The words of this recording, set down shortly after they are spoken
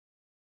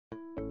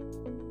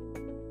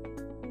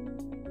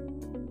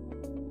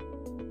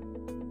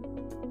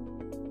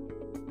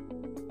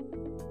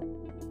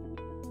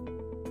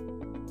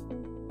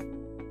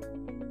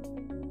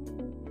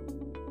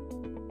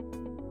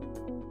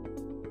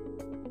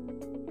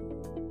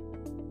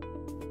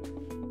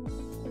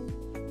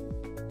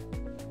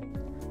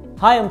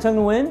Hi, I'm Tung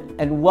Nguyen,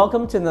 and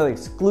welcome to another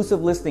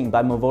exclusive listing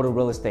by Movoto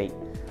Real Estate.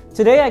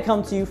 Today I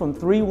come to you from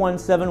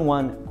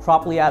 3171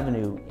 Cropley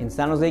Avenue in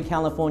San Jose,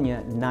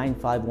 California,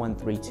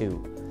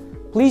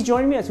 95132. Please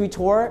join me as we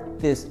tour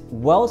this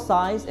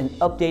well-sized and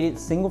updated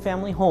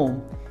single-family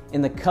home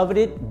in the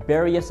coveted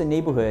Berryessa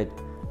neighborhood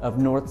of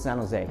North San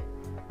Jose.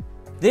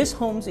 This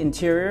home's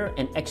interior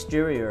and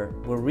exterior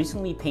were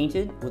recently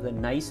painted with a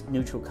nice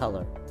neutral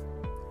color.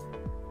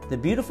 The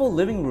beautiful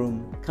living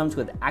room comes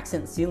with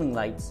accent ceiling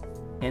lights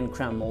and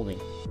crown molding.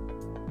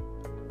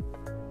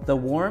 The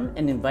warm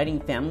and inviting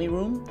family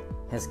room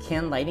has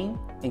can lighting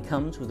and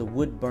comes with a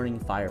wood-burning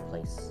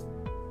fireplace.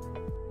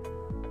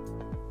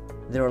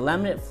 There are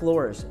laminate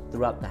floors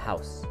throughout the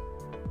house.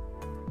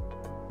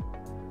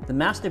 The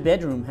master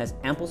bedroom has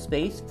ample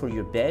space for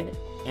your bed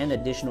and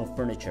additional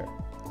furniture.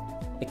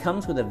 It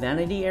comes with a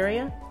vanity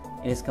area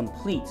and is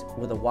complete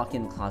with a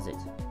walk-in closet.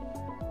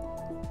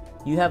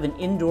 You have an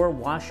indoor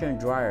washer and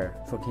dryer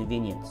for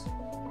convenience.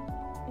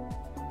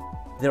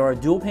 There are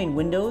dual-pane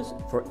windows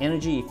for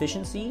energy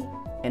efficiency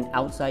and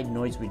outside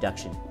noise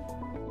reduction.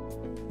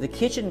 The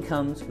kitchen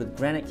comes with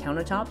granite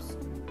countertops,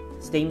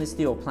 stainless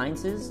steel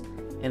appliances,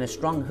 and a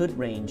strong hood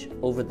range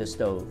over the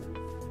stove.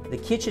 The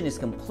kitchen is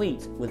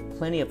complete with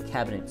plenty of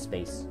cabinet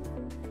space.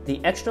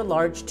 The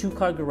extra-large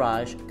two-car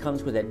garage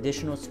comes with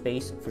additional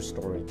space for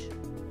storage.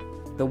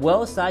 The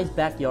well-sized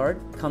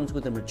backyard comes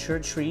with a mature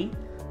tree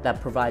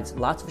that provides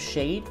lots of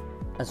shade,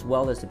 as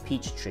well as a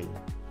peach tree.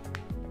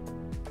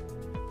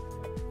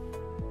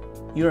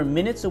 You are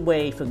minutes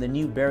away from the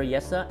new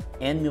Berryessa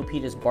and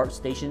Milpitas BART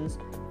stations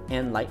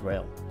and light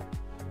rail.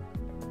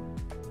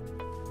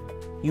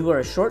 You are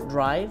a short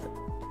drive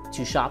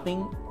to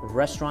shopping,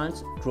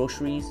 restaurants,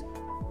 groceries,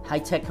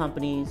 high-tech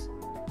companies,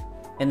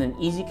 and an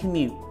easy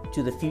commute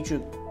to the future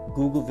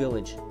Google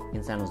Village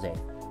in San Jose.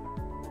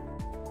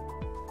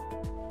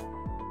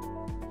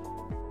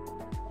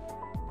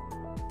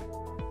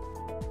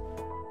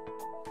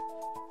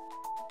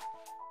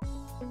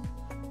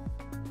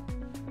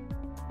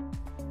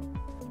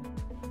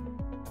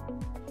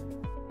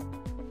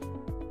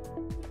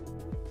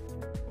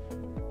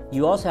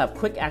 You also have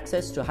quick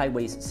access to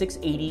highways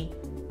 680,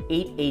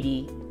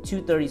 880,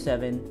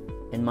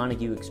 237, and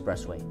Montague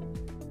Expressway.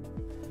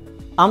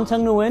 I'm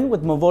Tung Nguyen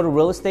with Movoto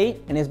Real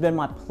Estate, and it's been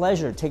my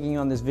pleasure taking you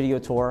on this video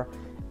tour.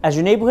 As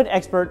your neighborhood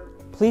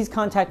expert, please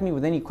contact me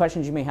with any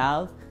questions you may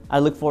have. I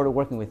look forward to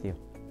working with you.